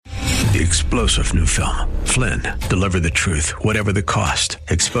the explosive new film, Flynn, deliver the truth, whatever the cost,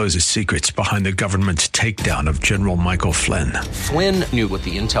 exposes secrets behind the government's takedown of General Michael Flynn. Flynn knew what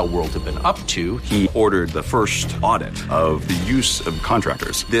the intel world had been up to. He ordered the first audit of the use of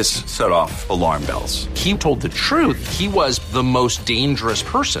contractors. This set off alarm bells. He told the truth. He was the most dangerous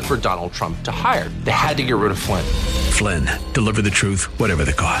person for Donald Trump to hire. They had to get rid of Flynn. Flynn, deliver the truth, whatever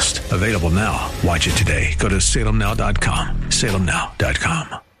the cost. Available now. Watch it today. Go to salemnow.com.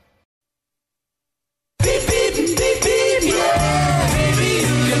 salemnow.com. Beep, beep, beep, beep, yeah. Baby, you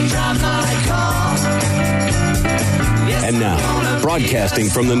can drive my car. Yes, and now, broadcasting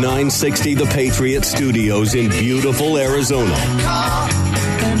from the 960 The Patriot Studios in beautiful Arizona,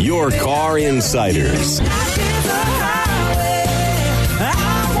 your car insiders.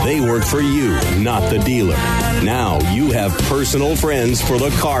 They work for you, not the dealer. Now you have personal friends for the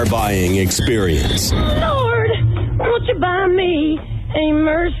car buying experience. Lord, won't you buy me a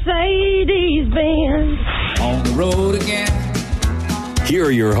Mercedes-Benz? On the road again. Here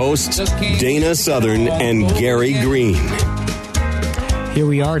are your hosts, Dana Southern and Gary Green. Here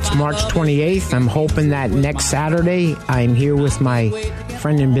we are. It's March 28th. I'm hoping that next Saturday I'm here with my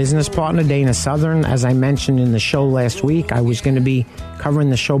friend and business partner, Dana Southern. As I mentioned in the show last week, I was going to be covering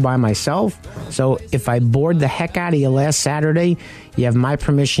the show by myself. So if I bored the heck out of you last Saturday, you have my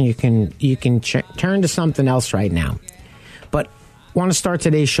permission. You can turn to something else right now. But I want to start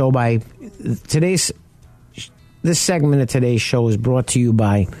today's show by this segment of today's show is brought to you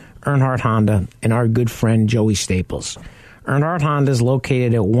by Earnhardt Honda and our good friend Joey Staples. Earnhardt Honda is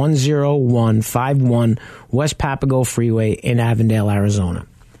located at 10151 West Papago Freeway in Avondale, Arizona.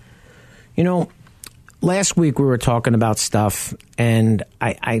 You know, last week we were talking about stuff, and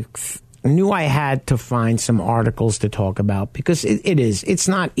I knew I had to find some articles to talk about because it's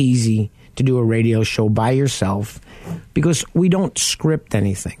not easy to do a radio show by yourself because we don't script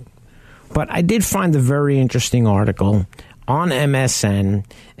anything. But I did find a very interesting article on MSN,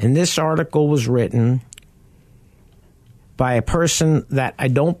 and this article was written by a person that I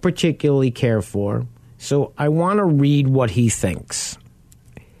don't particularly care for, so I want to read what he thinks.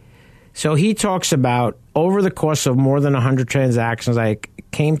 So he talks about, over the course of more than 100 transactions, I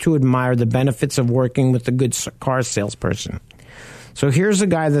came to admire the benefits of working with a good car salesperson. So here's a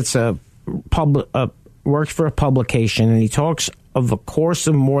guy that's works for a publication, and he talks of a course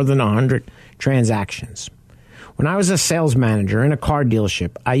of more than 100 transactions. When I was a sales manager in a car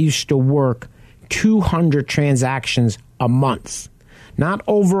dealership, I used to work 200 transactions a month, not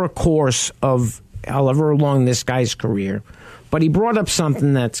over a course of however long this guy's career, but he brought up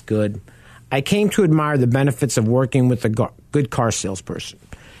something that's good. I came to admire the benefits of working with a good car salesperson.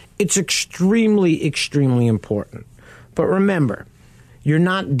 It's extremely, extremely important. But remember, you're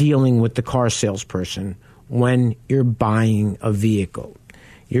not dealing with the car salesperson when you're buying a vehicle.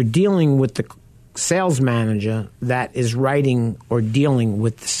 You're dealing with the sales manager that is writing or dealing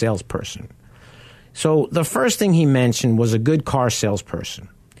with the salesperson. So the first thing he mentioned was a good car salesperson.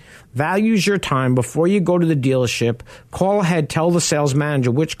 Values your time before you go to the dealership. Call ahead, tell the sales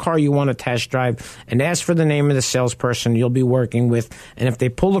manager which car you want to test drive, and ask for the name of the salesperson you'll be working with. And if they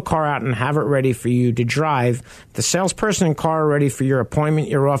pull the car out and have it ready for you to drive, the salesperson and car are ready for your appointment,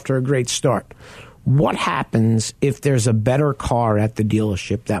 you're off to a great start. What happens if there's a better car at the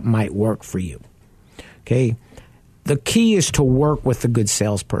dealership that might work for you? Okay. The key is to work with a good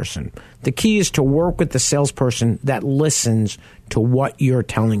salesperson. The key is to work with the salesperson that listens to what you're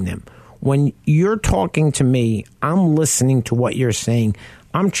telling them. When you're talking to me, I'm listening to what you're saying.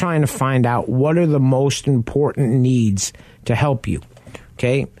 I'm trying to find out what are the most important needs to help you.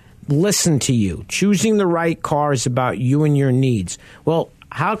 Okay? Listen to you. Choosing the right car is about you and your needs. Well,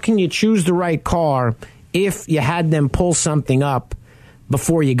 how can you choose the right car if you had them pull something up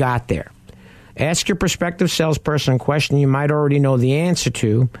before you got there? Ask your prospective salesperson a question you might already know the answer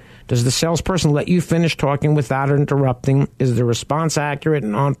to. Does the salesperson let you finish talking without interrupting? Is the response accurate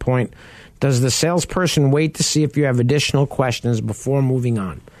and on point? Does the salesperson wait to see if you have additional questions before moving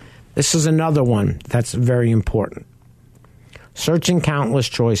on? This is another one that's very important. Searching countless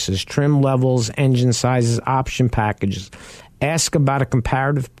choices, trim levels, engine sizes, option packages. Ask about a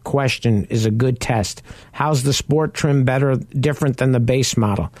comparative question is a good test. How's the sport trim different than the base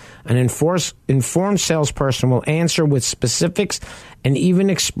model? An informed salesperson will answer with specifics and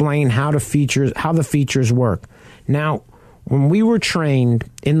even explain how the features work. Now, when we were trained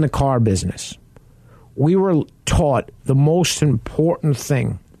in the car business, we were taught the most important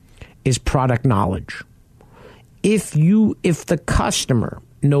thing is product knowledge. If the customer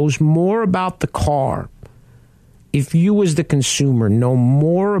knows more about the car, if you as the consumer know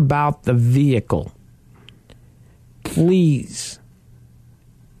more about the vehicle, please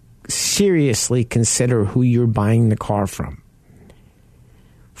seriously consider who you're buying the car from.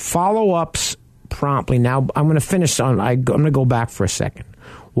 Follow-ups promptly. Now, I'm going to finish on, I'm going to go back for a second.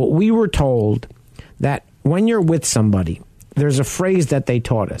 What we were told that when you're with somebody, there's a phrase that they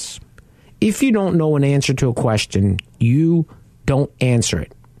taught us. If you don't know an answer to a question, you don't answer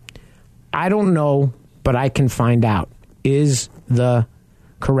it. I don't know, but I can find out is the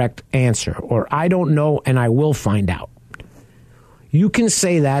correct answer. Or I don't know and I will find out. You can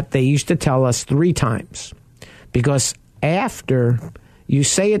say that. They used to tell us 3 times. Because after you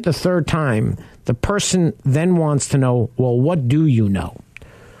say it the 3rd time, the person then wants to know, well, what do you know?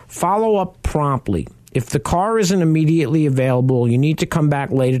 Follow up promptly. If the car isn't immediately available, you need to come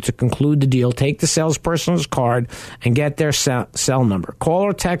back later to conclude the deal. Take the salesperson's card and get their cell number. Call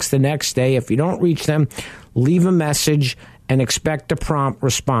or text the next day. If you don't reach them, leave a message and expect a prompt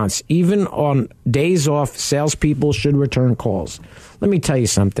response. Even on days off, salespeople should return calls. Let me tell you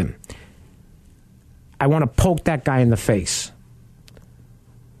something. I want to poke that guy in the face.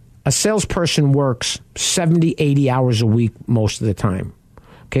 A salesperson works 70, 80 hours a week most of the time.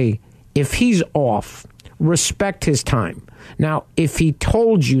 Okay? If he's off, respect his time. Now, if he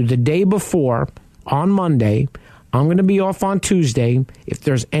told you the day before, on Monday, I'm going to be off on Tuesday. If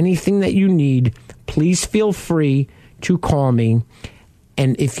there's anything that you need, please feel free to call me.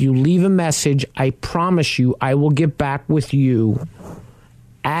 And if you leave a message, I promise you I will get back with you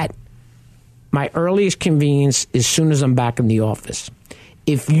at my earliest convenience as soon as I'm back in the office.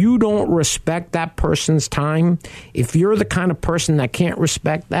 If you don't respect that person's time, if you're the kind of person that can't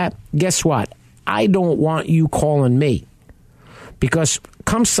respect that, guess what? I don't want you calling me. Because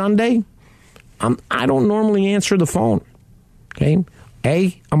come Sunday, I don't normally answer the phone. Okay?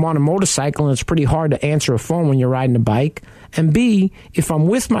 A, I'm on a motorcycle and it's pretty hard to answer a phone when you're riding a bike. And B, if I'm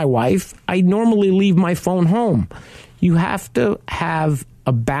with my wife, I normally leave my phone home. You have to have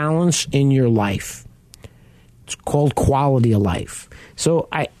a balance in your life. It's called quality of life. So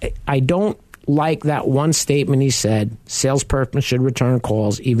I don't like that one statement he said, salesperson should return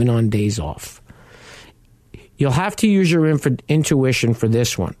calls even on days off. You'll have to use your intuition for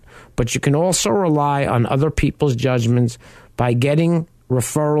this one, but you can also rely on other people's judgments by getting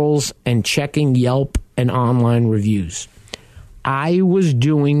referrals and checking Yelp and online reviews. I was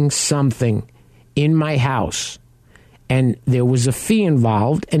doing something in my house, and there was a fee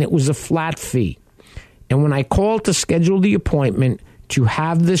involved, and it was a flat fee. And when I called to schedule the appointment to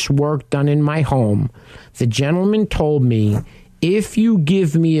have this work done in my home, the gentleman told me, if you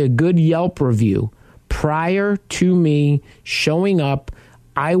give me a good Yelp review prior to me showing up,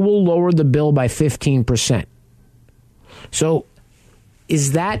 I will lower the bill by 15%. So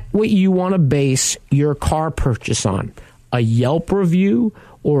is that what you want to base your car purchase on? A Yelp review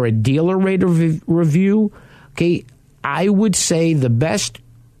or a dealer rate review? Okay, I would say the best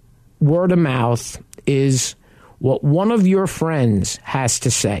word of mouth is what one of your friends has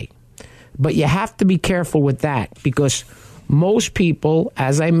to say. But you have to be careful with that because most people,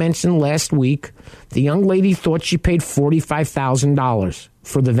 as I mentioned last week, the young lady thought she paid $45,000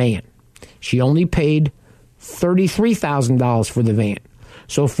 for the van. She only paid $33,000 for the van.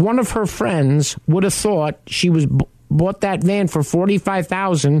 So if one of her friends would have thought she was bought that van for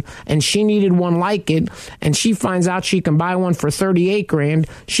 $45,000 and she needed one like it, and she finds out she can buy one for $38,000,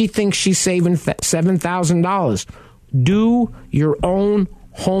 she thinks she's saving $7,000. Do your own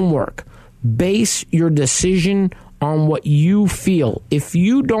homework. Base your decision on what you feel. If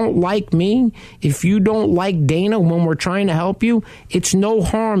you don't like me, if you don't like Dana when we're trying to help you, it's no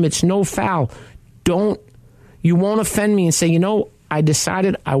harm, it's no foul. You won't offend me and say, I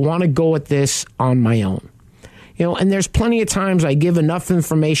decided I want to go at this on my own. And there's plenty of times I give enough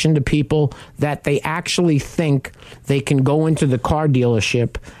information to people that they actually think they can go into the car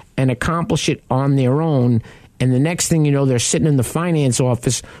dealership and accomplish it on their own. And the next thing you know, they're sitting in the finance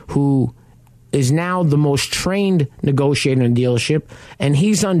office who is now the most trained negotiator in the dealership, and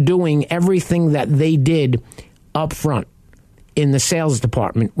he's undoing everything that they did up front in the sales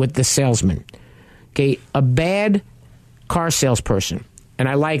department with the salesman. Okay, a bad car salesperson, and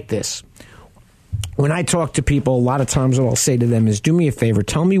I like this. When I talk to people, a lot of times what I'll say to them is, do me a favor,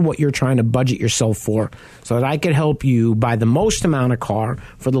 tell me what you're trying to budget yourself for so that I can help you buy the most amount of car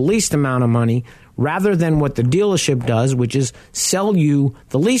for the least amount of money, rather than what the dealership does, which is sell you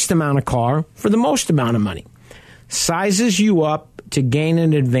the least amount of car for the most amount of money. Sizes you up to gain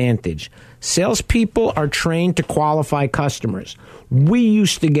an advantage. Salespeople are trained to qualify customers. We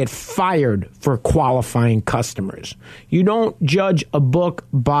used to get fired for qualifying customers. You don't judge a book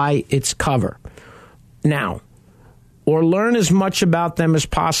by its cover. Now, or learn as much about them as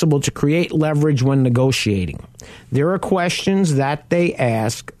possible to create leverage when negotiating. There are questions that they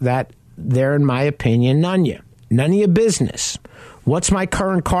ask that they're, in my opinion, none of your business. What's my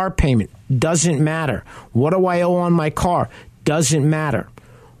current car payment? Doesn't matter. What do I owe on my car? Doesn't matter.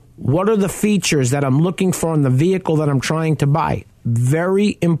 What are the features that I'm looking for in the vehicle that I'm trying to buy?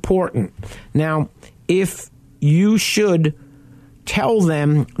 Very important. Now, if you should tell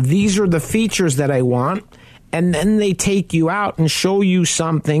them these are the features that I want, and then they take you out and show you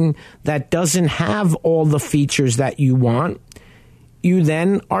something that doesn't have all the features that you want, you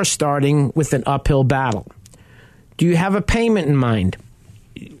then are starting with an uphill battle. Do you have a payment in mind?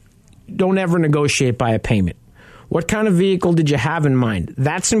 Don't ever negotiate by a payment. What kind of vehicle did you have in mind?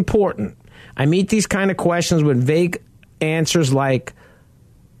 That's important. I meet these kind of questions with vague answers like,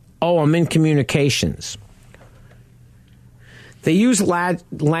 oh, I'm in communications. They use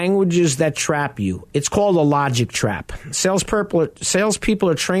languages that trap you. It's called a logic trap. Salespeople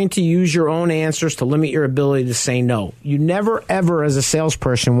are trained to use your own answers to limit your ability to say no. You never, ever, as a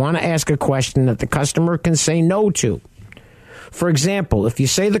salesperson, want to ask a question that the customer can say no to. For example, if you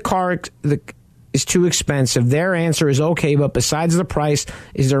say the car is too expensive, their answer is okay, but besides the price,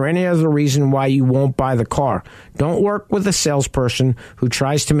 is there any other reason why you won't buy the car? Don't work with a salesperson who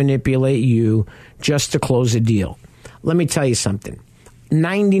tries to manipulate you just to close a deal. Let me tell you something.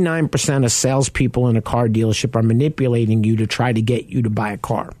 99% of salespeople in a car dealership are manipulating you to try to get you to buy a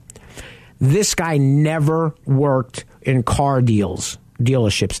car. This guy never worked in car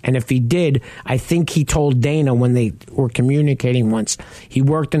dealerships. And if he did, I think he told Dana when they were communicating once, he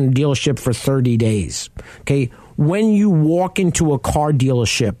worked in a dealership for 30 days. Okay? When you walk into a car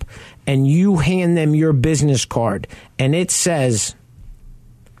dealership and you hand them your business card and it says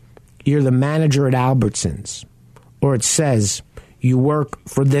you're the manager at Albertsons, or it says you work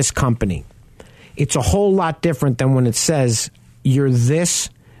for this company, it's a whole lot different than when it says you're this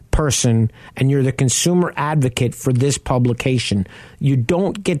person and you're the consumer advocate for this publication. You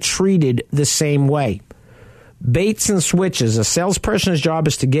don't get treated the same way. Baits and switches. A salesperson's job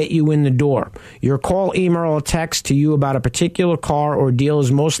is to get you in the door. Your call, email, or text to you about a particular car or deal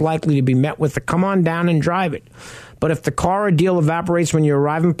is most likely to be met with a come on down and drive it. But if the car or deal evaporates when you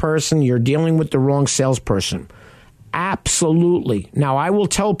arrive in person, you're dealing with the wrong salesperson. Absolutely. Now, I will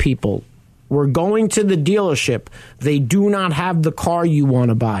tell people, we're going to the dealership. They do not have the car you want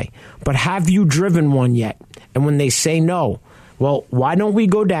to buy. But have you driven one yet? And when they say no, well, why don't we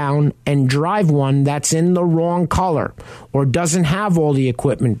go down and drive one that's in the wrong color or doesn't have all the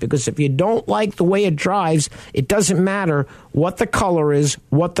equipment? Because if you don't like the way it drives, it doesn't matter what the color is,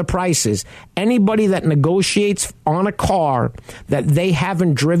 what the price is. Anybody that negotiates on a car that they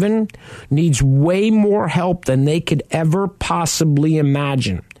haven't driven needs way more help than they could ever possibly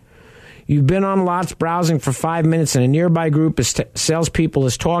imagine. You've been on lots browsing for 5 minutes and a nearby group of salespeople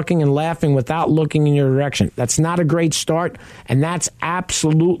is talking and laughing without looking in your direction. That's not a great start, and that's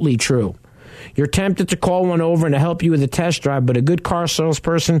absolutely true. You're tempted to call one over and to help you with a test drive, but a good car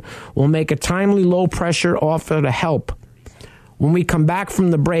salesperson will make a timely, low-pressure offer to help. When we come back from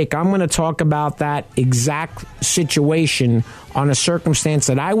the break, I'm going to talk about that exact situation on a circumstance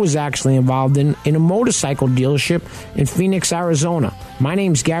that I was actually involved in a motorcycle dealership in Phoenix, Arizona. My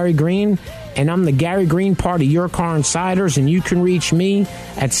name's Gary Green, and I'm the Gary Green part of Your Car Insiders, and you can reach me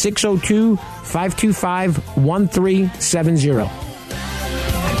at 602-525-1370.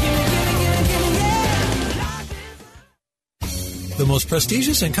 The most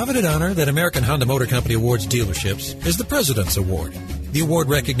prestigious and coveted honor that American Honda Motor Company awards dealerships is the President's Award. The award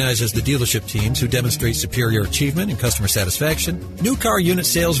recognizes the dealership teams who demonstrate superior achievement in customer satisfaction, new car unit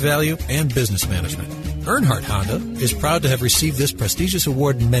sales value, and business management. Earnhardt Honda is proud to have received this prestigious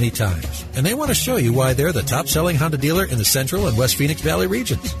award many times, and they want to show you why they're the top-selling Honda dealer in the Central and West Phoenix Valley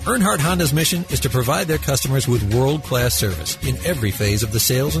regions. Earnhardt Honda's mission is to provide their customers with world-class service in every phase of the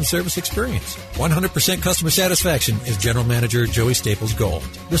sales and service experience. 100% customer satisfaction is General Manager Joey Staples' goal.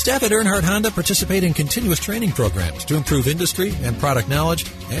 The staff at Earnhardt Honda participate in continuous training programs to improve industry and product knowledge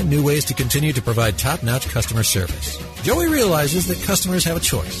and new ways to continue to provide top-notch customer service. Joey realizes that customers have a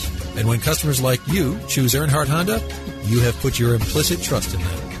choice, and when customers like you choose Earnhardt Honda, you have put your implicit trust in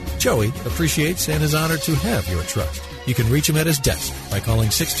them. Joey appreciates and is honored to have your trust. You can reach him at his desk by calling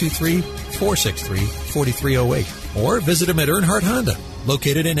 623-463-4308 or visit him at Earnhardt Honda,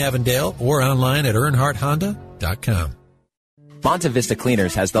 located in Avondale, or online at earnhardthonda.com. Monta Vista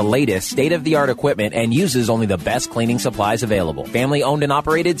Cleaners has the latest state-of-the-art equipment and uses only the best cleaning supplies available. Family owned and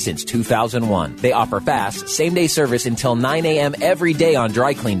operated since 2001. They offer fast, same-day service until 9 a.m. every day on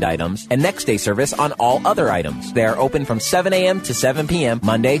dry cleaned items and next-day service on all other items. They are open from 7 a.m. to 7 p.m.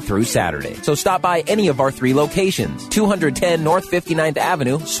 Monday through Saturday. So stop by any of our 3 locations, 210 North 59th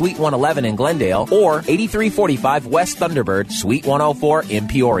Avenue, Suite 111 in Glendale, or 8345 West Thunderbird, Suite 104 in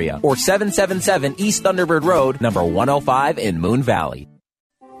Peoria, or 777 East Thunderbird Road, number 105 in Moon Valley.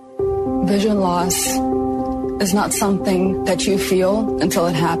 Vision loss is not something that you feel until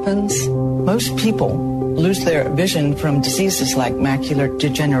it happens. Most people lose their vision from diseases like macular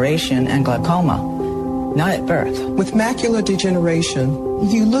degeneration and glaucoma, not at birth. With macular degeneration,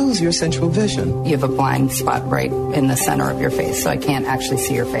 you lose your central vision. You have a blind spot right in the center of your face, so I can't actually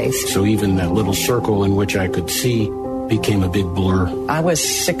see your face. So even that little circle in which I could see became a big blur. I was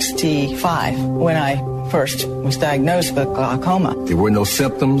 65 when I first was diagnosed with glaucoma. There were no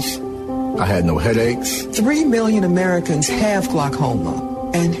symptoms. I had no headaches. 3 million Americans have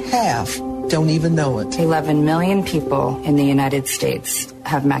glaucoma, and half don't even know it. 11 million people in the United States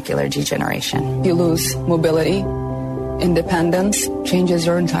have macular degeneration. You lose mobility, independence, changes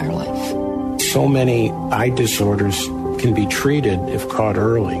your entire life. So many eye disorders can be treated if caught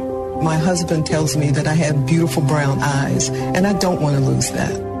early. My husband tells me that I have beautiful brown eyes, and I don't want to lose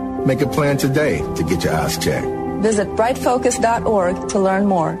that. Make a plan today to get your eyes checked. Visit brightfocus.org to learn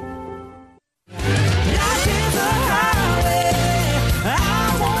more.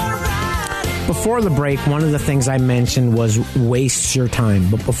 Before the break, one of the things I mentioned was waste your time.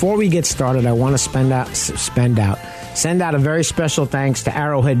 But before we get started, I want to send out a very special thanks to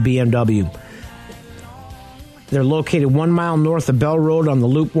Arrowhead BMW. They're located 1 mile north of Bell Road on the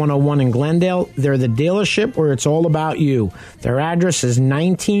Loop 101 in Glendale. They're the dealership where it's all about you. Their address is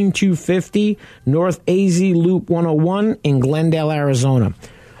 19250 North AZ Loop 101 in Glendale, Arizona.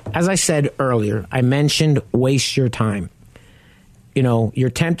 As I said earlier, I mentioned waste your time. You know, you're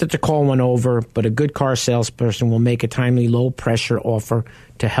tempted to call one over, but a good car salesperson will make a timely, low-pressure offer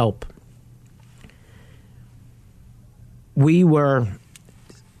to help. We were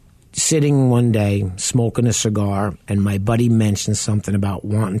sitting one day smoking a cigar, and my buddy mentioned something about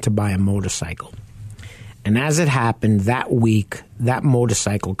wanting to buy a motorcycle. And as it happened, that week, that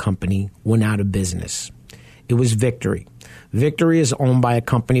motorcycle company went out of business. It was Victory. Victory is owned by a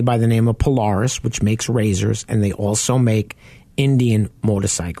company by the name of Polaris, which makes razors, and they also make Indian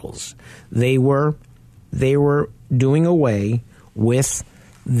motorcycles. They were doing away with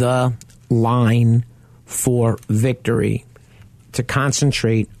the line for Victory to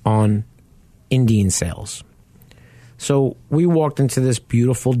concentrate on Indian sales. So we walked into this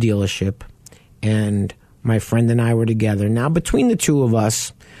beautiful dealership, and my friend and I were together. Now, between the two of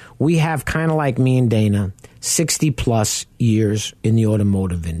us, we have, kind of like me and Dana, 60-plus years in the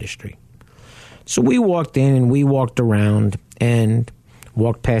automotive industry. So we walked in and we walked around and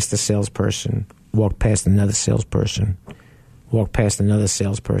walked past the salesperson, walked past another salesperson, walked past another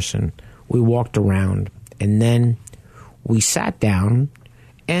salesperson. We walked around, and then we sat down,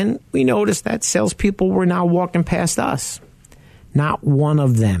 and we noticed that salespeople were now walking past us. Not one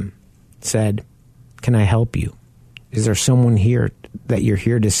of them said, "Can I help you? Is there someone here that you're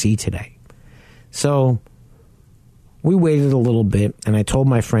here to see today?" So we waited a little bit, and I told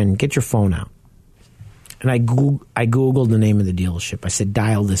my friend, "Get your phone out." And I Googled the name of the dealership. I said,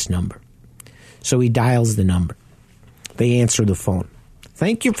 "Dial this number." So he dials the number. They answer the phone.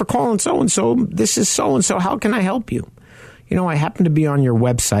 "Thank you for calling so-and-so. This is so-and-so. How can I help you? You know, I happen to be on your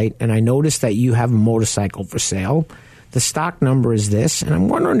website, and I noticed that you have a motorcycle for sale. The stock number is this, and I'm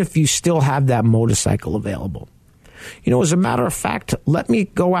wondering if you still have that motorcycle available. You know, as a matter of fact, let me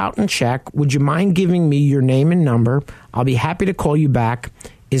go out and check. Would you mind giving me your name and number? I'll be happy to call you back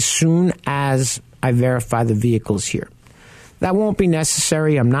as soon as I verify the vehicle's here." That won't be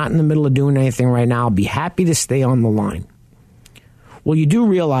necessary. I'm not in the middle of doing anything right now. I'll be happy to stay on the line. Well, you do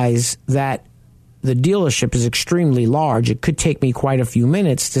realize that the dealership is extremely large. It could take me quite a few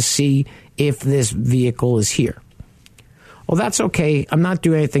minutes to see if this vehicle is here. Well, that's okay. I'm not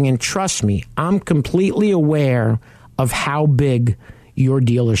doing anything. And trust me, I'm completely aware of how big your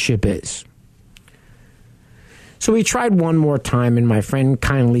dealership is. So we tried one more time, and my friend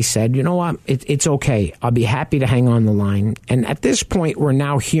kindly said, "You know what? It's okay. I'll be happy to hang on the line." And at this point, we're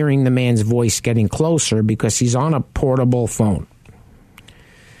now hearing the man's voice getting closer because he's on a portable phone.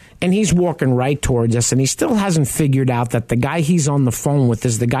 And he's walking right towards us, and he still hasn't figured out that the guy he's on the phone with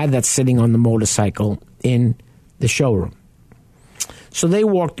is the guy that's sitting on the motorcycle in the showroom. So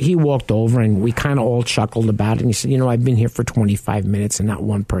he walked over, and we kind of all chuckled about it. And he said, "You know, I've been here for 25 minutes, and not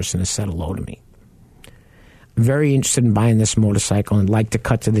one person has said hello to me." very interested in buying this motorcycle and like to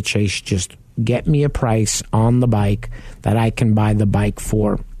cut to the chase. Just get me a price on the bike that I can buy the bike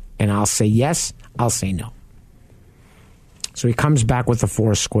for. And I'll say yes, I'll say no. So he comes back with the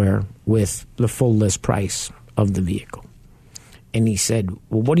Foursquare with the full list price of the vehicle. And he said,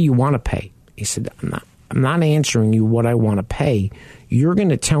 well, what do you want to pay? He said, I'm not answering you what I want to pay. You're going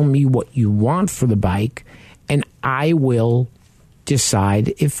to tell me what you want for the bike, and I will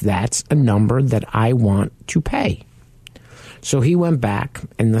decide if that's a number that I want to pay. So he went back,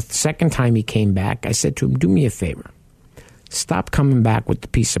 and the second time he came back, I said to him, do me a favor. Stop coming back with the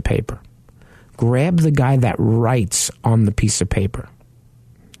piece of paper. Grab the guy that writes on the piece of paper.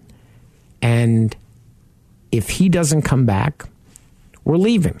 And if he doesn't come back, we're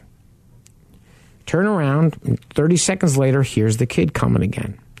leaving. Turn around, and 30 seconds later, here's the kid coming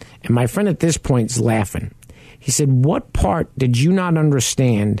again. And my friend at this point is laughing. He said, what part did you not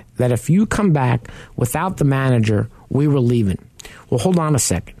understand that if you come back without the manager, we were leaving? Well, hold on a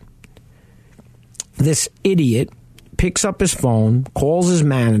second. This idiot picks up his phone, calls his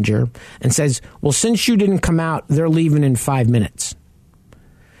manager, and says, well, since you didn't come out, they're leaving in 5 minutes.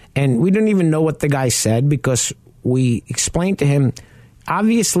 And we didn't even know what the guy said because we explained to him,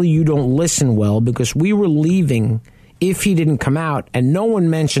 obviously you don't listen well because we were leaving if he didn't come out, and no one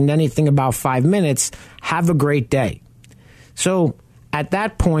mentioned anything about 5 minutes. Have a great day. So at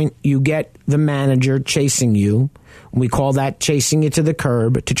that point, you get the manager chasing you. We call that chasing you to the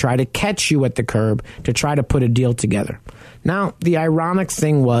curb to try to catch you at the curb to try to put a deal together. Now, the ironic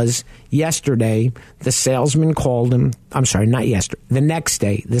thing was yesterday, the salesman called him. I'm sorry, not yesterday. The next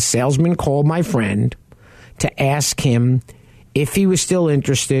day, the salesman called my friend to ask him if he was still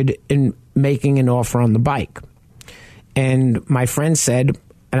interested in making an offer on the bike. And my friend said,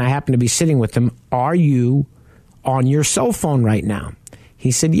 and I happened to be sitting with him, are you on your cell phone right now?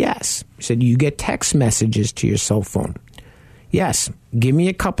 He said, yes. He said, you get text messages to your cell phone? Yes. Give me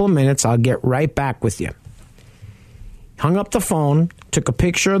a couple of minutes. I'll get right back with you. Hung up the phone, took a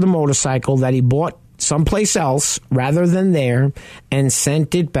picture of the motorcycle that he bought someplace else rather than there, and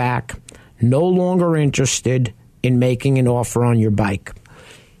sent it back. No longer interested in making an offer on your bike.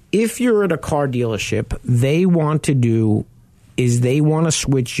 If you're at a car dealership, they want to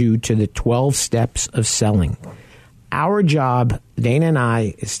switch you to the 12 steps of selling. Our job, Dana and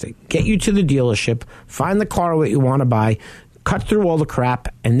I, is to get you to the dealership, find the car that you want to buy, cut through all the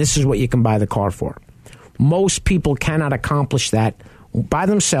crap, and this is what you can buy the car for. Most people cannot accomplish that by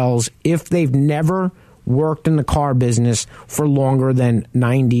themselves if they've never worked in the car business for longer than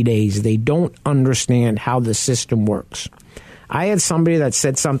 90 days. They don't understand how the system works. I had somebody that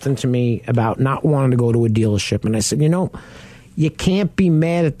said something to me about not wanting to go to a dealership, and I said, you can't be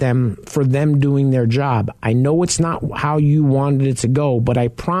mad at them for them doing their job. I know it's not how you wanted it to go, but I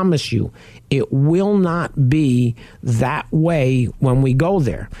promise you, it will not be that way when we go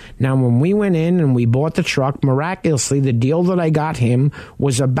there. Now, when we went in and we bought the truck, miraculously, the deal that I got him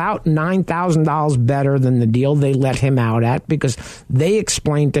was about $9,000 better than the deal they let him out at because they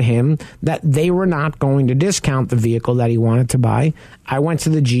explained to him that they were not going to discount the vehicle that he wanted to buy. I went to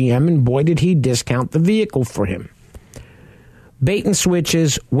the GM, and boy, did he discount the vehicle for him. Bait and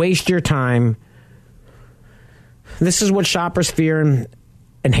switches, waste your time. This is what shoppers fear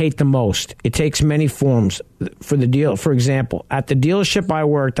and hate the most. It takes many forms for the deal. For example, at the dealership I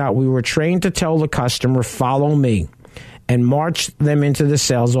worked at, we were trained to tell the customer, follow me, and march them into the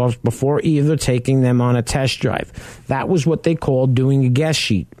sales office before either taking them on a test drive. That was what they called doing a guess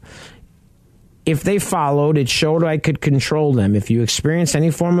sheet. If they followed, it showed I could control them. If you experience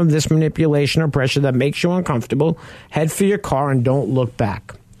any form of this manipulation or pressure that makes you uncomfortable, head for your car and don't look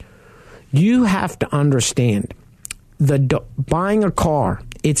back. You have to understand, buying a car,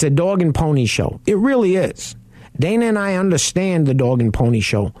 it's a dog and pony show. It really is. Dana and I understand the dog and pony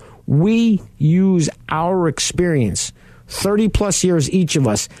show. We use our experience, 30 plus years each of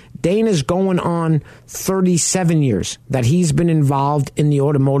us. Dana's going on 37 years that he's been involved in the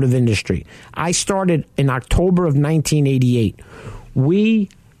automotive industry. I started in October of 1988. We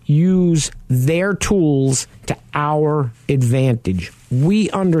use their tools to our advantage. We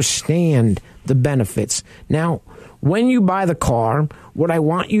understand the benefits. Now, when you buy the car, what I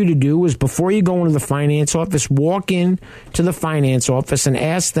want you to do is before you go into the finance office, walk in to the finance office and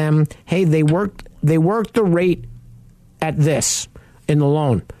ask them, hey, they worked the rate at this in the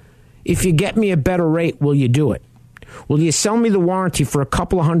loan. If you get me a better rate, will you do it? Will you sell me the warranty for a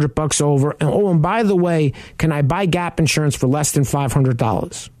couple of $100 over? And by the way, can I buy gap insurance for less than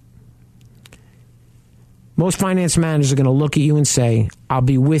 $500? Most finance managers are going to look at you and say, I'll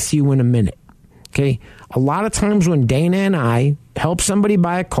be with you in a minute. Okay? A lot of times when Dana and I help somebody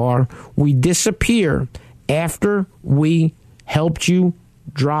buy a car, we disappear after we helped you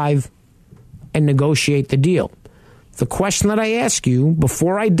drive and negotiate the deal. The question that I ask you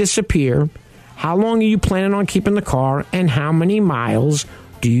before I disappear, how long are you planning on keeping the car, and how many miles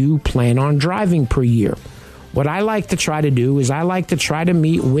do you plan on driving per year? What I like to try to do is I like to try to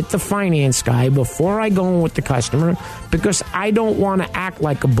meet with the finance guy before I go in with the customer, because I don't want to act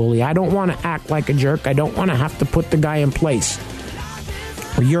like a bully. I don't want to act like a jerk. I don't want to have to put the guy in place.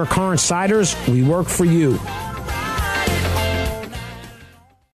 For Your Car Insiders, we work for you.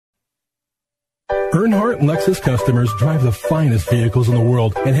 Earnhardt Lexus customers drive the finest vehicles in the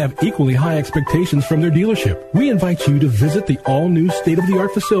world and have equally high expectations from their dealership. We invite you to visit the all-new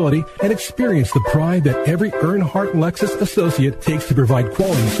state-of-the-art facility and experience the pride that every Earnhardt Lexus associate takes to provide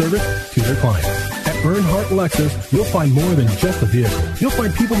quality service to their clients. At Earnhardt Lexus, you'll find more than just a vehicle. You'll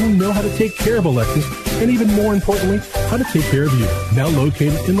find people who know how to take care of a Lexus, and even more importantly, how to take care of you. Now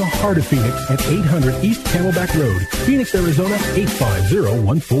located in the heart of Phoenix at 800 East Camelback Road, Phoenix, Arizona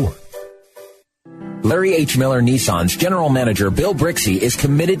 85014. Larry H. Miller Nissan's General Manager Bill Brixey is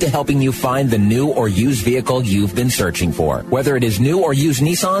committed to helping you find the new or used vehicle you've been searching for. Whether it is new or used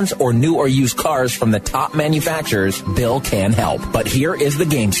Nissans or new or used cars from the top manufacturers, Bill can help. But here is the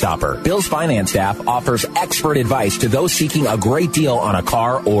game stopper. Bill's finance staff offers expert advice to those seeking a great deal on a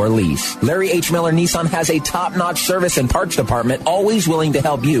car or lease. Larry H. Miller Nissan has a top-notch service and parts department always willing to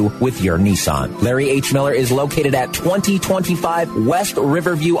help you with your Nissan. Larry H. Miller is located at 2025 West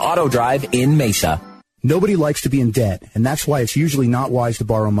Riverview Auto Drive in Mesa. Nobody likes to be in debt, and that's why it's usually not wise to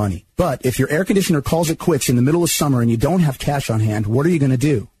borrow money. But if your air conditioner calls it quits in the middle of summer and you don't have cash on hand, what are you going to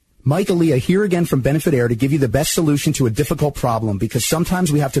do? Mike Aaliyah here again from Benefit Air to give you the best solution to a difficult problem, because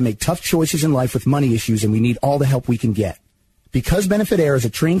sometimes we have to make tough choices in life with money issues, and we need all the help we can get. Because Benefit Air is a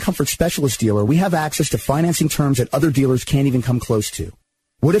trained comfort specialist dealer, we have access to financing terms that other dealers can't even come close to.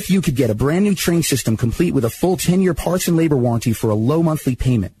 What if you could get a brand new train system complete with a full 10-year parts and labor warranty for a low monthly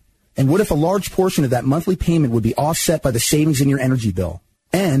payment? And what if a large portion of that monthly payment would be offset by the savings in your energy bill?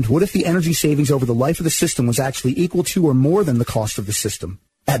 And what if the energy savings over the life of the system was actually equal to or more than the cost of the system?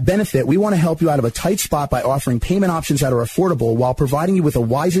 At Benefit, we want to help you out of a tight spot by offering payment options that are affordable while providing you with a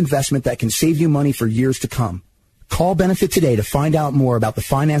wise investment that can save you money for years to come. Call Benefit today to find out more about the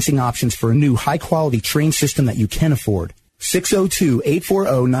financing options for a new high-quality train system that you can afford.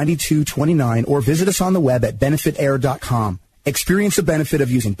 602-840-9229 or visit us on the web at benefitair.com. Experience the benefit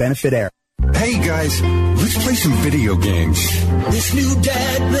of using Benefit Air. Hey guys, let's play some video games. This new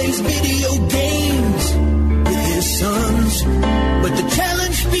dad plays video games with his sons, but the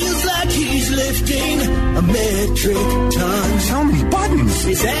challenge feels like he's lifting a metric ton. How many buttons?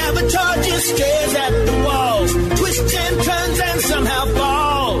 His avatar just stares at the walls, twists and turns and somehow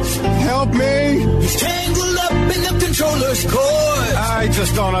falls. Help me! He's tangled up in the controller's cord. I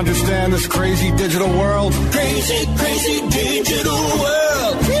just don't understand this crazy digital world. Crazy, crazy digital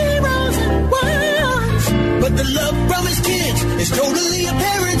world. Heroes and worlds. But the love from his kids is totally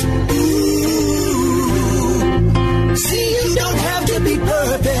apparent. Ooh. See, you don't have to be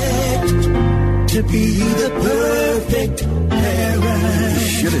perfect to be the perfect parent.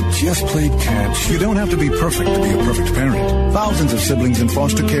 Should have just played catch. You don't have to be perfect to be a perfect parent. Thousands of siblings in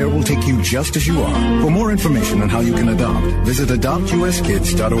foster care will take you just as you are. For more information on how you can adopt, visit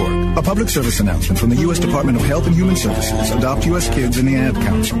adoptuskids.org. A public service announcement from the U.S. Department of Health and Human Services, Adopt U.S. Kids, and the Ad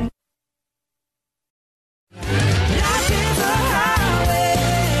Council.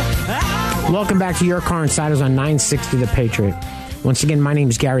 Welcome back to Your Car Insiders on 960 The Patriot. Once again, my name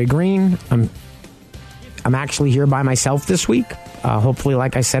is Gary Green. I'm actually here by myself this week. Hopefully,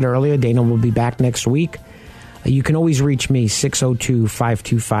 like I said earlier, Dana will be back next week. You can always reach me,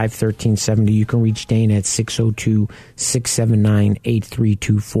 602-525-1370. You can reach Dana at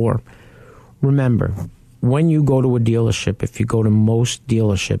 602-679-8324. Remember, when you go to a dealership, if you go to most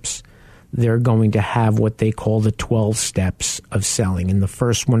dealerships, they're going to have what they call the 12 steps of selling. And the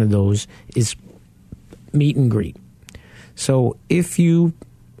first one of those is meet and greet. So if you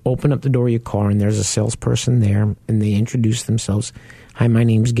open up the door of your car and there's a salesperson there and they introduce themselves, hi, my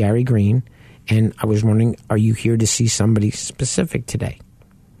name's Gary Green, and I was wondering, are you here to see somebody specific today?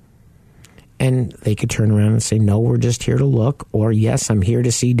 And they could turn around and say, no, we're just here to look, or yes, I'm here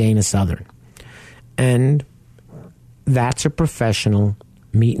to see Dana Southern. And that's a professional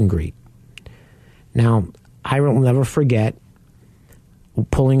meet and greet. Now, I will never forget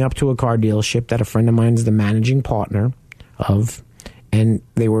pulling up to a car dealership that a friend of mine is the managing partner of, and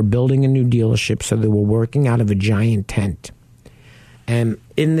they were building a new dealership, so they were working out of a giant tent. And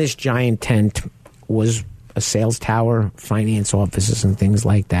in this giant tent was a sales tower, finance offices, and things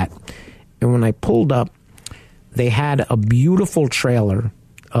like that. And when I pulled up, they had a beautiful trailer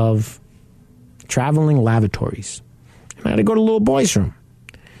of traveling lavatories. And I had to go to the little boy's room.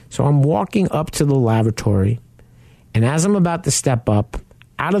 So I'm walking up to the lavatory, and as I'm about to step up,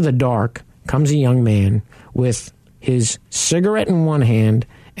 out of the dark comes a young man with his cigarette in one hand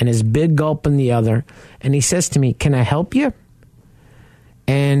and his big gulp in the other, and he says to me, "Can I help you?"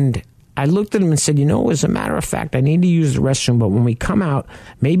 And I looked at him and said, as a matter of fact, I need to use the restroom, but when we come out,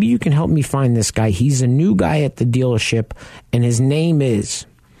 maybe you can help me find this guy. He's a new guy at the dealership, and his name is...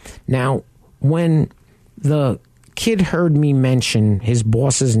 Now, when the kid heard me mention his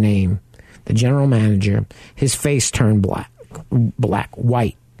boss's name, the general manager, his face turned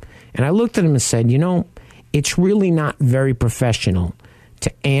white. And I looked at him and said, it's really not very professional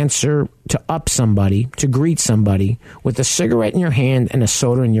to up somebody, to greet somebody with a cigarette in your hand and a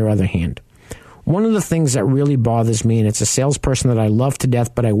soda in your other hand. One of the things that really bothers me, and it's a salesperson that I love to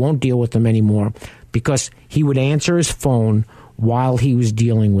death, but I won't deal with him anymore, because he would answer his phone while he was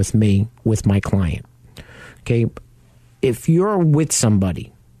dealing with me, with my client. Okay, if you're with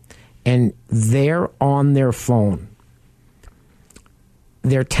somebody and they're on their phone,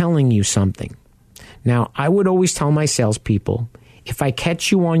 they're telling you something. Now, I would always tell my salespeople, if I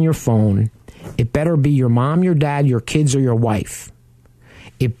catch you on your phone, it better be your mom, your dad, your kids, or your wife.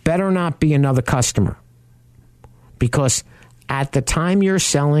 It better not be another customer. Because at the time you're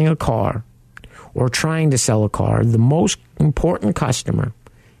selling a car or trying to sell a car, the most important customer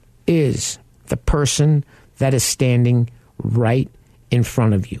is the person that is standing right in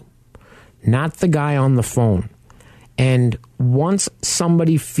front of you, not the guy on the phone. And once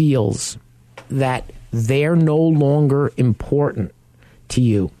somebody feels that they're no longer important to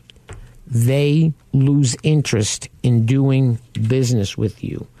you, they lose interest in doing business with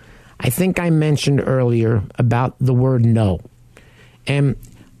you. I think I mentioned earlier about the word no. And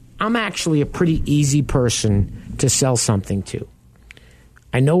I'm actually a pretty easy person to sell something to.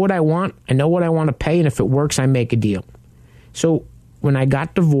 I know what I want. I know what I want to pay. And if it works, I make a deal. So when I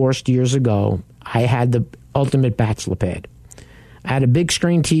got divorced years ago, I had the ultimate bachelor pad. I had a big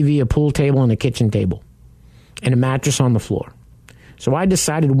screen TV, a pool table, and a kitchen table, and a mattress on the floor. So I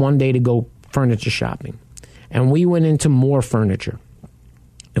decided one day to go furniture shopping. And we went into more furniture.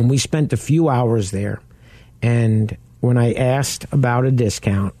 And we spent a few hours there. And when I asked about a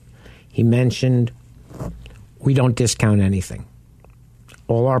discount, he mentioned, we don't discount anything.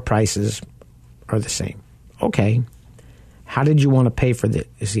 All our prices are the same. Okay. How did you want to pay for this?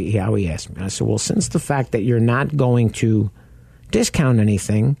 See how he asked me. I said, well, since the fact that you're not going to discount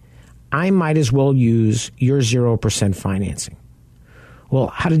anything, I might as well use your 0% financing. Well,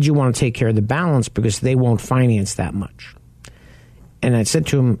 how did you want to take care of the balance? Because they won't finance that much. And I said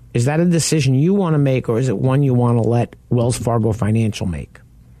to him, is that a decision you want to make, or is it one you want to let Wells Fargo Financial make?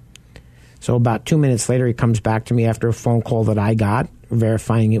 So about 2 minutes later, he comes back to me after a phone call that I got,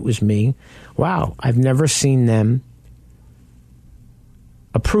 verifying it was me. Wow, I've never seen them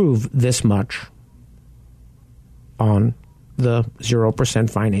approve this much on the 0%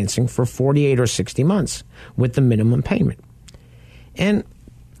 financing for 48 or 60 months with the minimum payment. And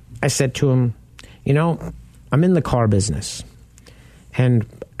I said to him, I'm in the car business. And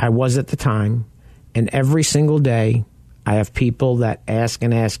I was at the time. And every single day, I have people that ask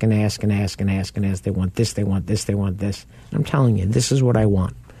and ask and ask and ask and ask and ask. They want this, they want this, they want this. And I'm telling you, this is what I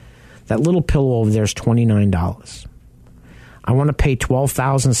want. That little pillow over there is $29. I want to pay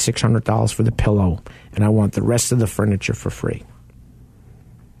 $12,600 for the pillow, and I want the rest of the furniture for free.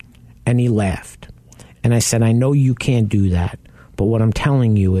 And he laughed. And I said, I know you can't do that, but what I'm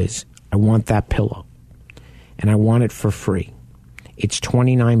telling you is I want that pillow, and I want it for free. It's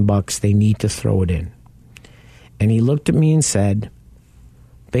 $29. They need to throw it in. And he looked at me and said,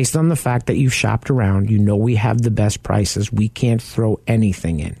 based on the fact that you've shopped around, we have the best prices. We can't throw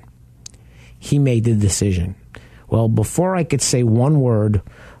anything in. He made the decision. Well, before I could say one word,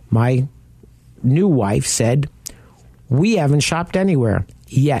 my new wife said, we haven't shopped anywhere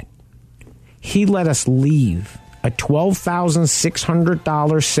yet. He let us leave a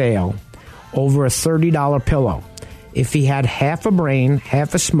 $12,600 sale over a $30 pillow. If he had half a brain,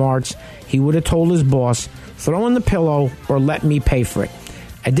 half a smarts, he would have told his boss, throw in the pillow or let me pay for it.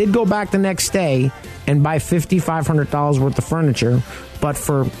 I did go back the next day and buy $5,500 worth of furniture, but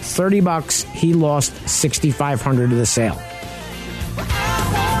for $30, he lost $6,500 of the sale.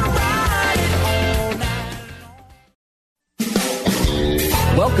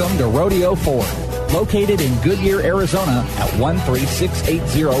 Welcome to Rodeo Ford, located in Goodyear, Arizona at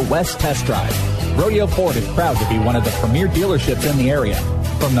 13680 West Test Drive. Rodeo Ford is proud to be one of the premier dealerships in the area.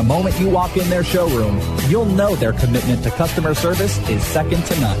 From the moment you walk in their showroom, you'll know their commitment to customer service is second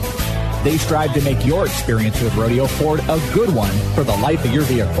to none. They strive to make your experience with Rodeo Ford a good one for the life of your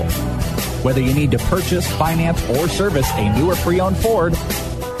vehicle. Whether you need to purchase, finance, or service a new or pre-owned Ford,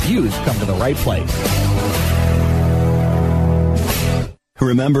 you've come to the right place.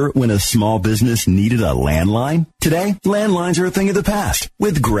 Remember when a small business needed a landline? Today, landlines are a thing of the past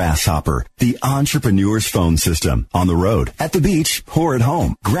with Grasshopper, the entrepreneur's phone system. On the road, at the beach, or at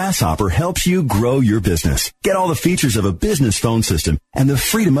home, Grasshopper helps you grow your business. Get all the features of a business phone system and the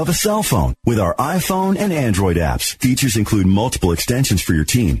freedom of a cell phone with our iPhone and Android apps. Features include multiple extensions for your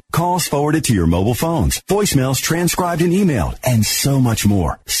team, calls forwarded to your mobile phones, voicemails transcribed and emailed, and so much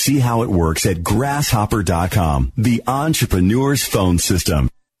more. See how it works at grasshopper.com, the entrepreneur's phone system.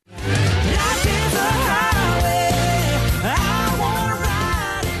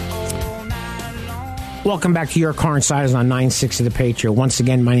 Welcome back to Your Car Insiders on 960 The Patriot. Once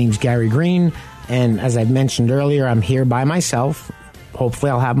again, my name's Gary Green, and as I mentioned earlier, I'm here by myself.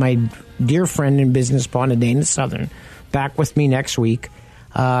 Hopefully I'll have my dear friend and business partner, Dana Southern, back with me next week.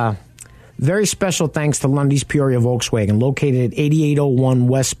 Very special thanks to Lundy's Peoria Volkswagen, located at 8801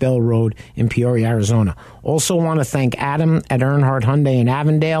 West Bell Road in Peoria, Arizona. Also want to thank Adam at Earnhardt Hyundai in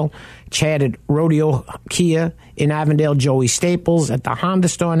Avondale, Chad at Rodeo Kia in Avondale, Joey Staples at the Honda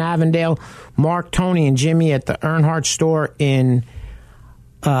store in Avondale, Mark, Tony, and Jimmy at the Earnhardt store in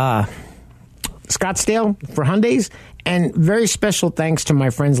Scottsdale for Hyundais. And very special thanks to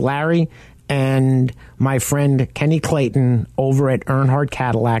my friends Larry and my friend Kenny Clayton over at Earnhardt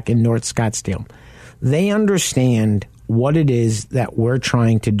Cadillac in North Scottsdale. They understand what it is that we're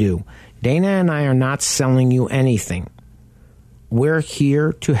trying to do. Dana and I are not selling you anything. We're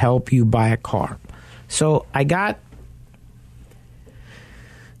here to help you buy a car. So I'm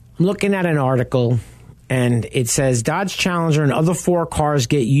looking at an article, and it says Dodge Challenger and other 4 cars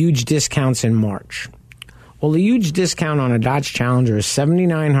get huge discounts in March. Well, the huge discount on a Dodge Challenger is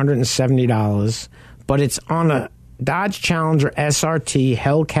 $7,970, but it's on a Dodge Challenger SRT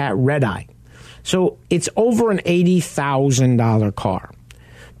Hellcat Red Eye. So it's over an $80,000 car.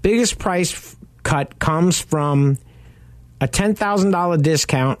 Biggest price cut comes from a $10,000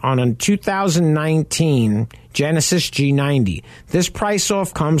 discount on a 2019 Genesis G90. This price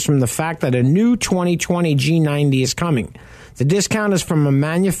off comes from the fact that a new 2020 G90 is coming. The discount is from a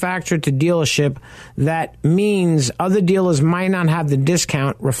manufacturer to dealership. That means other dealers might not have the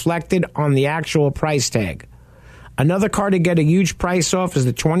discount reflected on the actual price tag. Another car to get a huge price off is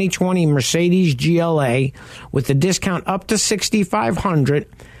the 2020 Mercedes GLA with the discount up to $6,500.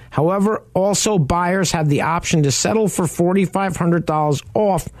 However, also buyers have the option to settle for $4,500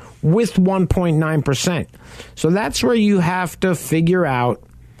 off with 1.9%. So that's where you have to figure out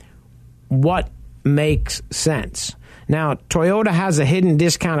what makes sense. Now, Toyota has a hidden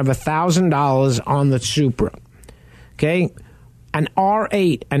discount of $1,000 on the Supra. Okay? An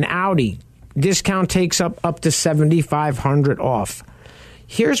R8, an Audi, discount takes up to $7,500 off.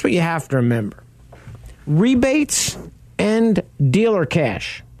 Here's what you have to remember. Rebates and dealer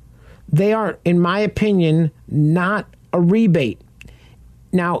cash. They are, in my opinion, not a rebate.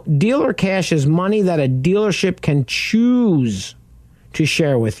 Now, dealer cash is money that a dealership can choose to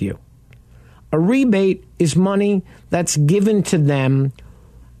share with you. A rebate is money that's given to them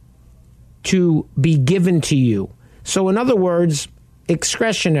to be given to you. So, in other words,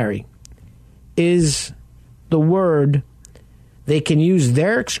 discretionary is the word. They can use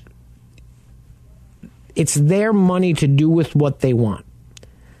it's their money to do with what they want.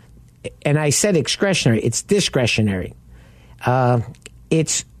 And I said discretionary. It's discretionary.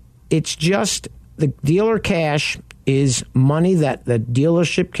 It's just the dealer cash is money that the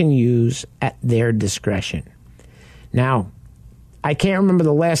dealership can use at their discretion. Now, I can't remember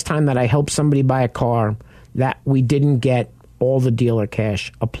the last time that I helped somebody buy a car that we didn't get all the dealer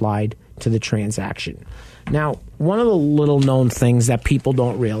cash applied to the transaction. Now, one of the little known things that people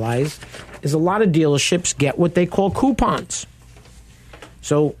don't realize is a lot of dealerships get what they call coupons.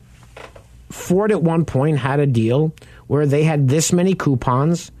 So Ford at one point had a deal where they had this many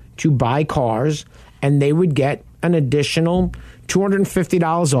coupons to buy cars, and they would get an additional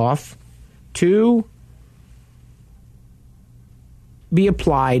 $250 off to be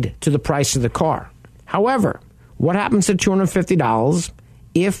applied to the price of the car. However, what happens to $250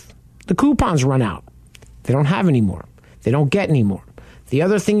 if the coupons run out? They don't have any more. They don't get any more. The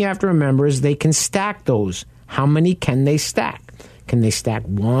other thing you have to remember is they can stack those. How many can they stack? Can they stack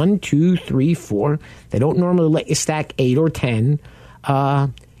 1, 2, 3, 4? They don't normally let you stack 8 or 10.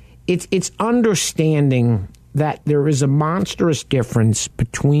 It's understanding that there is a monstrous difference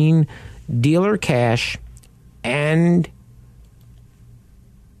between dealer cash and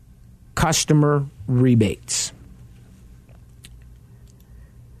customer rebates.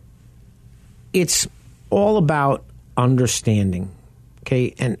 It's all about understanding,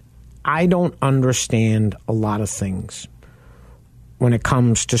 okay? And I don't understand a lot of things when it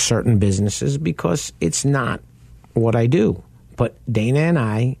comes to certain businesses because it's not what I do. But Dana and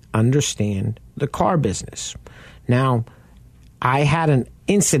I understand the car business. Now, I had an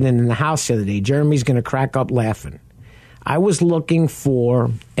incident in the house the other day. Jeremy's going to crack up laughing. I was looking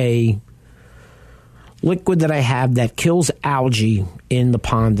for a liquid that I have that kills algae in the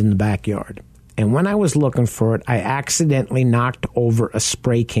pond in the backyard. And when I was looking for it, I accidentally knocked over a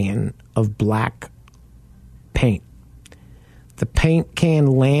spray can of black paint. The paint can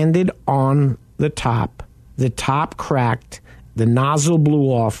landed on the top cracked, the nozzle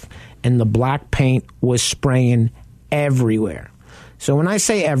blew off, and the black paint was spraying everywhere. So when I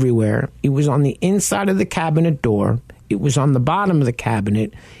say everywhere, it was on the inside of the cabinet door, it was on the bottom of the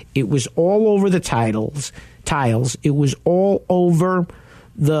cabinet, it was all over the tiles, it was all over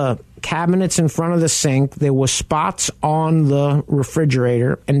the cabinets in front of the sink, there were spots on the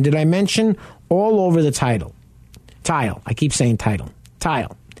refrigerator, and did I mention all over the tile? I keep saying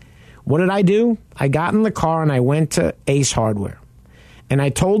tile. What did I do? I got in the car and I went to Ace Hardware. And I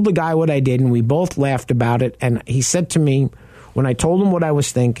told the guy what I did, and we both laughed about it. And he said to me, when I told him what I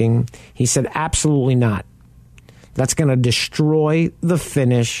was thinking, he said, absolutely not. That's going to destroy the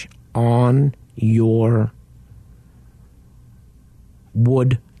finish on your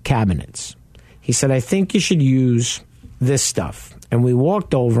wood cabinets. He said, I think you should use this stuff. And we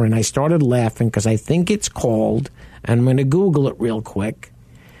walked over and I started laughing because I think it's called, and I'm going to Google it real quick,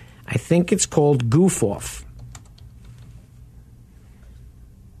 I think it's called Goof Off.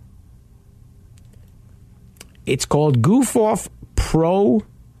 It's called Goof Off Pro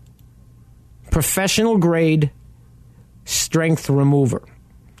Professional Grade Strength Remover.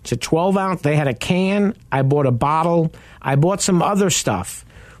 It's a 12-ounce. They had a can. I bought a bottle. I bought some other stuff.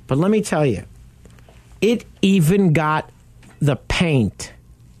 But let me tell you, it even got the paint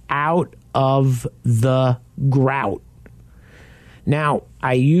out of the grout. Now,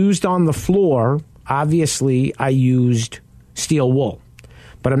 I used on the floor, obviously, I used steel wool.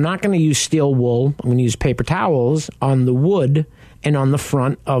 But I'm not going to use steel wool. I'm going to use paper towels on the wood and on the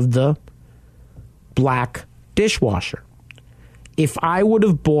front of the black dishwasher. If I would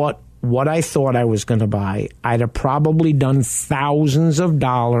have bought what I thought I was going to buy, I'd have probably done thousands of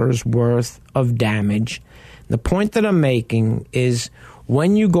dollars worth of damage. The point that I'm making is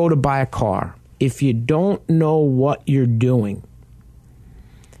when you go to buy a car, if you don't know what you're doing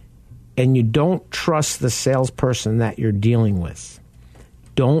and you don't trust the salesperson that you're dealing with,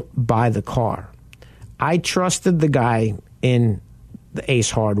 don't buy the car. I trusted the guy in the Ace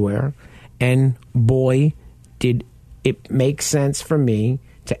Hardware, and boy, did it make sense for me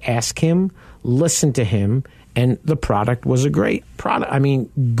to ask him, listen to him, and the product was a great product. I mean,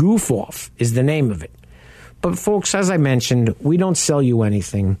 Goof Off is the name of it. But folks, as I mentioned, we don't sell you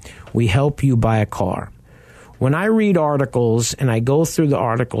anything. We help you buy a car. When I read articles and I go through the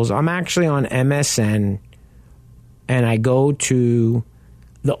articles, I'm actually on MSN, and I go to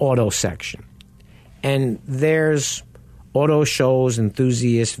the auto section. And there's auto shows,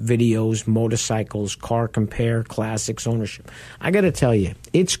 enthusiasts, videos, motorcycles, car compare, classics, ownership. I got to tell you,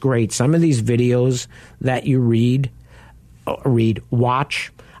 it's great. Some of these videos that you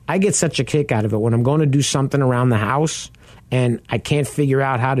watch, I get such a kick out of it when I'm going to do something around the house and I can't figure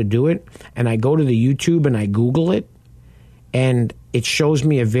out how to do it, and I go to the YouTube and I Google it, and it shows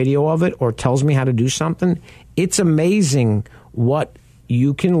me a video of it or tells me how to do something. It's amazing what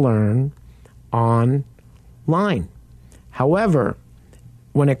you can learn online. However,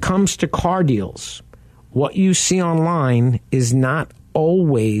 when it comes to car deals, what you see online is not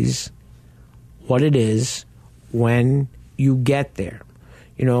always what it is when you get there.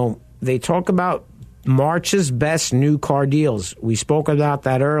 You know, they talk about March's best new car deals. We spoke about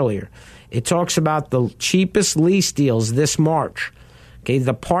that earlier. It talks about the cheapest lease deals this March. Okay,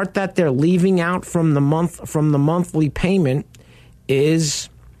 the part that they're leaving out from the monthly payment is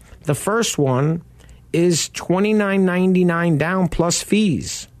the first one is $29.99 down plus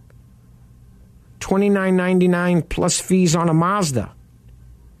fees. $29.99 plus fees on a Mazda.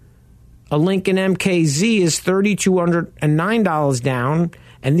 A Lincoln MKZ is $3,209 down,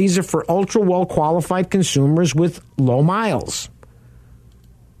 and these are for ultra well qualified consumers with low miles.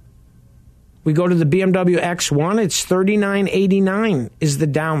 We go to the BMW X1, it's $39.89 is the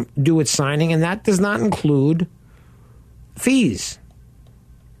down due at signing, and that does not include fees.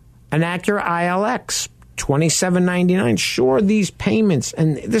 An Acura ILX, $27.99. Sure, these payments,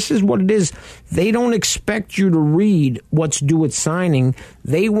 and this is what it is, they don't expect you to read what's due at signing.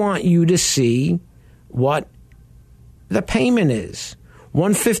 They want you to see what the payment is.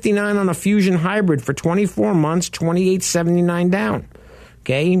 $159 on a Fusion Hybrid for 24 months, $28.79 down.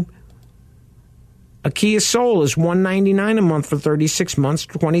 Okay, A Kia Soul is $199 a month for 36 months,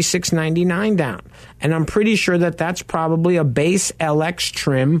 $26.99 down. And I'm pretty sure that that's probably a base LX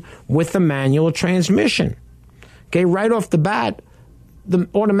trim with a manual transmission. Okay, right off the bat, the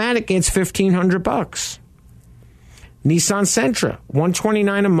automatic gets $1,500. Nissan Sentra,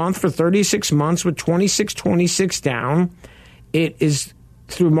 $129 a month for 36 months with $26.26 down. It is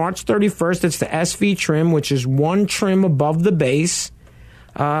through March 31st. It's the SV trim, which is one trim above the base.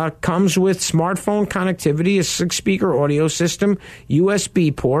 Comes with smartphone connectivity, a 6-speaker audio system,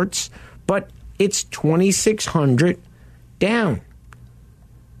 USB ports, but it's $2,600 down.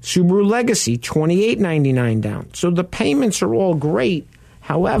 Subaru Legacy, $28.99 down. So the payments are all great.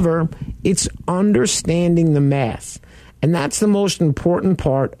 However, it's understanding the math. And that's the most important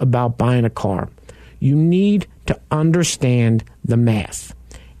part about buying a car. You need to understand the math.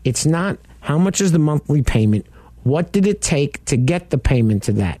 It's not how much is the monthly payment. What did it take to get the payment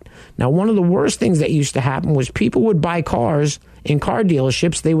to that? Now, one of the worst things that used to happen was people would buy cars in car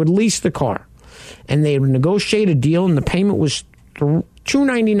dealerships. They would lease the car, and they would negotiate a deal, and the payment was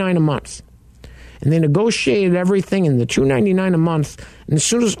 $299 a month. And they negotiated everything in the $299 a month. And as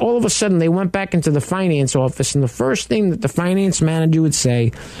soon as all of a sudden they went back into the finance office, and the first thing that the finance manager would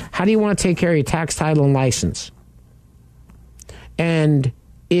say, how do you want to take care of your tax, title, and license? And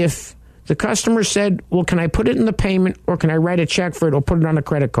if the customer said, well, can I put it in the payment, or can I write a check for it, or put it on a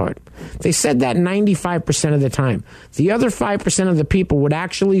credit card? They said that 95% of the time. The other 5% of the people would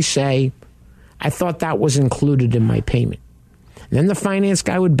actually say, I thought that was included in my payment. And then the finance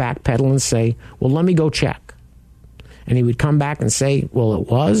guy would backpedal and say, well, let me go check. And he would come back and say, well, it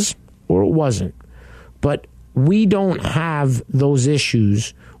was or it wasn't. But we don't have those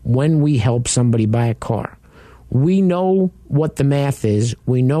issues when we help somebody buy a car. We know what the math is.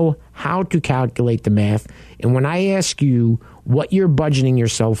 We know how to calculate the math. And when I ask you what you're budgeting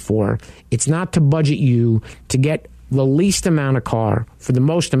yourself for, it's not to budget you to get the least amount of car for the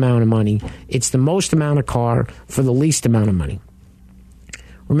most amount of money. It's the most amount of car for the least amount of money.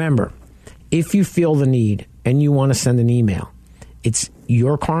 Remember, if you feel the need and you want to send an email, it's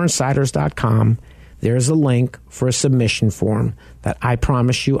yourcarinsiders.com. There's a link for a submission form that I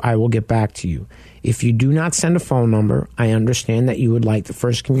promise you I will get back to you. If you do not send a phone number, I understand that you would like the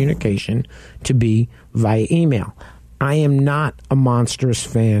first communication to be via email. I am not a monstrous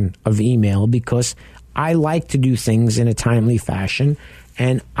fan of email because I like to do things in a timely fashion,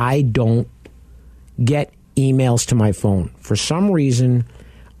 and I don't get emails to my phone. For some reason,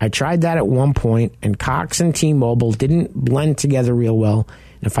 I tried that at one point, and Cox and T-Mobile didn't blend together real well.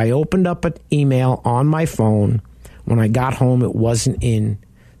 If I opened up an email on my phone, when I got home, it wasn't in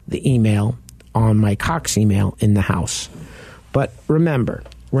the email on my Cox email in the house. But remember,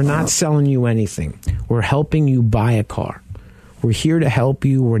 we're not selling you anything. We're helping you buy a car. We're here to help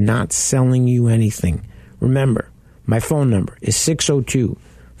you. We're not selling you anything. Remember, my phone number is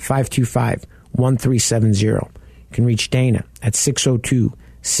 602-525-1370. You can reach Dana at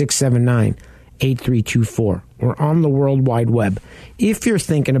 602-679-8324. We're on the World Wide Web. If you're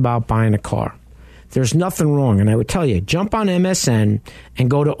thinking about buying a car, there's nothing wrong. And I would tell you, jump on MSN and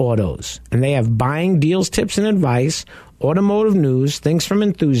go to Autos. And they have buying deals, tips, and advice, automotive news, things from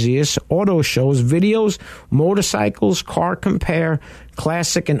enthusiasts, auto shows, videos, motorcycles, car compare,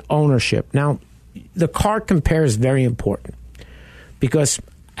 classic, and ownership. Now, the car compare is very important because,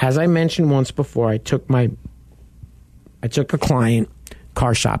 as I mentioned once before, I took a client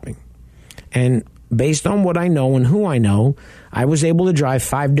car shopping. And based on what I know and who I know, I was able to drive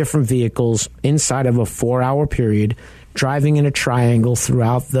 5 different vehicles inside of a 4-hour period, driving in a triangle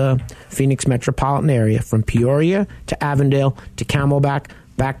throughout the Phoenix metropolitan area, from Peoria to Avondale to Camelback,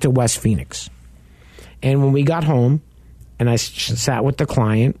 back to West Phoenix. And when we got home and I sat with the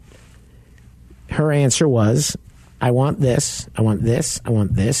client, her answer was, I want this, I want this, I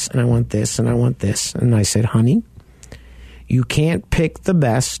want this, and I want this, and I want this. And I said, honey, you can't pick the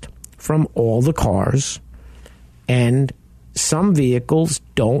best from all the cars, and some vehicles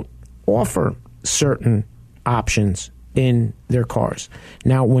don't offer certain options in their cars.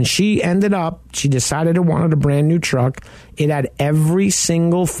 Now, when she decided to wanted a brand new truck. It had every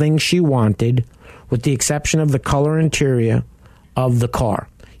single thing she wanted, with the exception of the color interior of the car.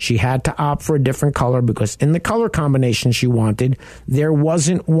 She had to opt for a different color because in the color combination she wanted, there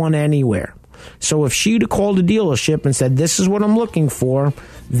wasn't one anywhere. So if she'd have called a dealership and said, this is what I'm looking for,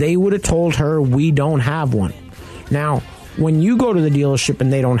 they would have told her, we don't have one. Now, when you go to the dealership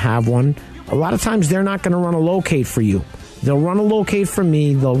and they don't have one, a lot of times they're not going to run a locate for you. They'll run a locate for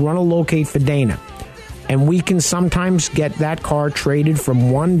me. They'll run a locate for Dana. And we can sometimes get that car traded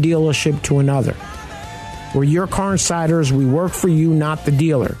from one dealership to another. We're your car insiders. We work for you, not the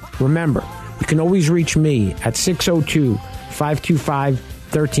dealer. Remember, can always reach me at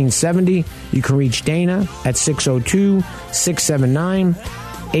 602-525-1370. You can reach Dana at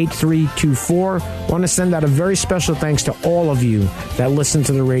 602-679-8324. I want to send out a very special thanks to all of you that listen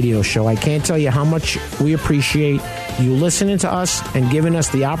to the radio show. I can't tell you how much we appreciate you listening to us and giving us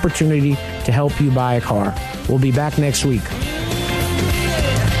the opportunity to help you buy a car. We'll be back next week.